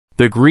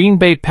the Green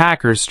Bay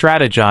Packers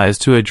strategized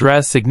to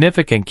address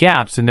significant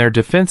gaps in their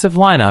defensive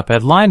lineup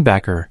at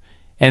linebacker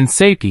and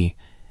safety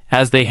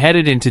as they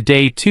headed into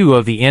Day 2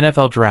 of the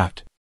NFL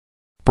Draft.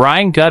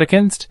 Brian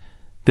Gutekunst,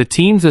 the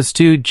team's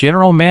astute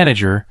general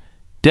manager,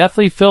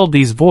 deftly filled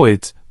these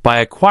voids by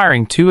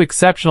acquiring two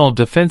exceptional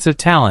defensive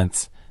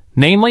talents,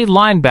 namely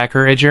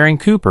linebacker Amari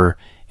Cooper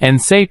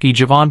and safety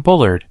Javon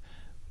Bullard,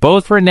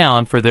 both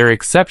renowned for their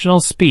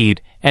exceptional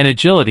speed and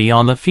agility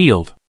on the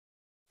field.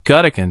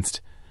 Gutekunst,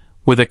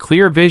 with a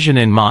clear vision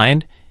in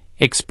mind,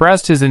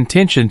 expressed his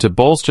intention to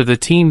bolster the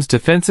team's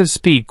defensive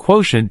speed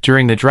quotient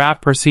during the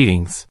draft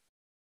proceedings.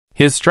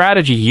 His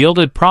strategy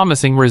yielded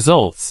promising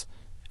results,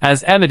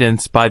 as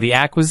evidenced by the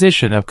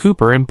acquisition of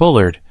Cooper and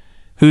Bullard,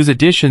 whose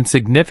addition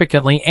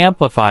significantly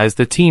amplifies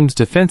the team's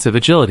defensive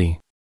agility.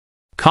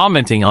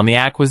 Commenting on the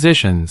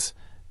acquisitions,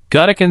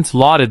 Gutekunst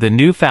lauded the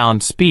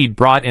newfound speed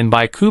brought in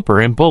by Cooper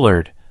and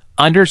Bullard,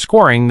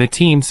 underscoring the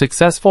team's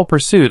successful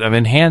pursuit of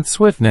enhanced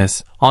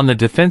swiftness on the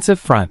defensive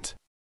front.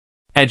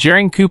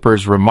 Amari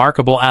Cooper's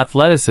remarkable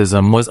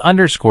athleticism was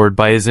underscored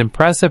by his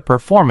impressive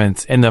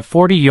performance in the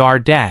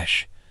 40-yard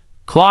dash,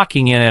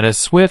 clocking in at a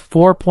swift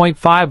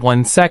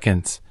 4.51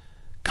 seconds,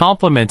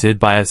 complemented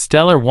by a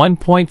stellar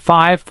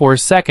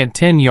 1.54-second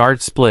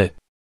 10-yard split.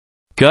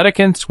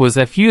 Gutekunst was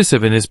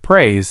effusive in his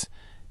praise,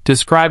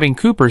 describing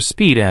Cooper's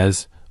speed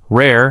as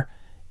rare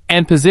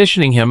and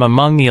positioning him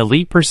among the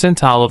elite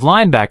percentile of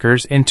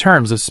linebackers in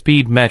terms of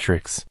speed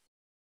metrics.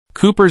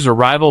 Cooper's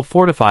arrival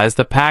fortifies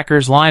the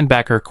Packers'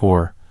 linebacker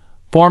core,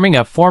 forming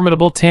a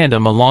formidable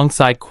tandem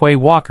alongside Quay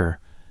Walker,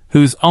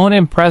 whose own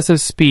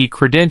impressive speed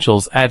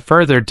credentials add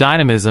further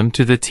dynamism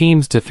to the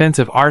team's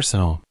defensive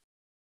arsenal.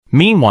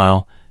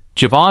 Meanwhile,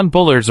 Javon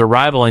Bullard's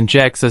arrival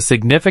injects a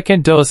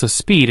significant dose of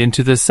speed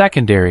into the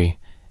secondary,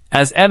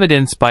 as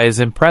evidenced by his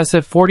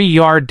impressive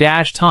 40-yard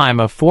dash time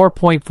of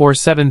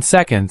 4.47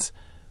 seconds,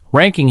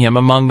 ranking him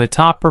among the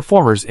top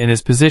performers in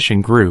his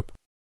position group.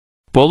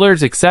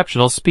 Bullard's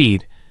exceptional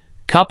speed,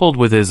 coupled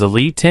with his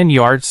elite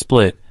 10-yard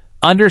split,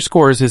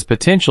 underscores his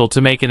potential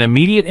to make an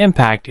immediate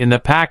impact in the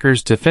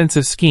Packers'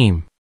 defensive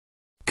scheme.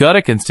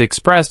 Gutekunst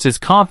expressed his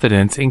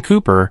confidence in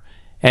Cooper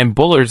and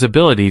Bullard's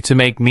ability to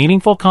make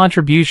meaningful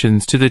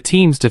contributions to the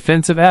team's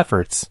defensive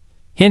efforts,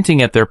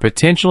 hinting at their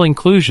potential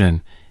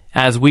inclusion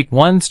as Week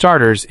 1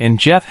 starters in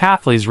Jeff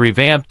Hafley's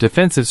revamped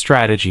defensive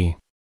strategy.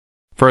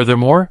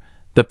 Furthermore,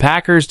 the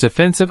Packers'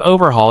 defensive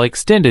overhaul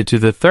extended to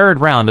the third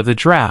round of the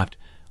draft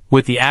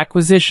with the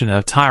acquisition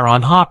of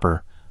Tyron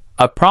Hopper,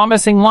 a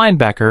promising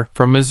linebacker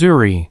from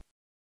Missouri.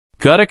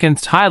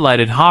 Gutekunst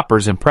highlighted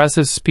Hopper's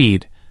impressive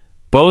speed,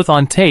 both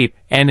on tape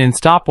and in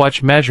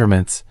stopwatch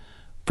measurements,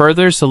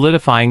 further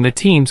solidifying the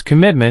team's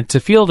commitment to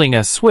fielding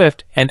a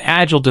swift and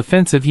agile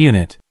defensive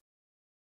unit.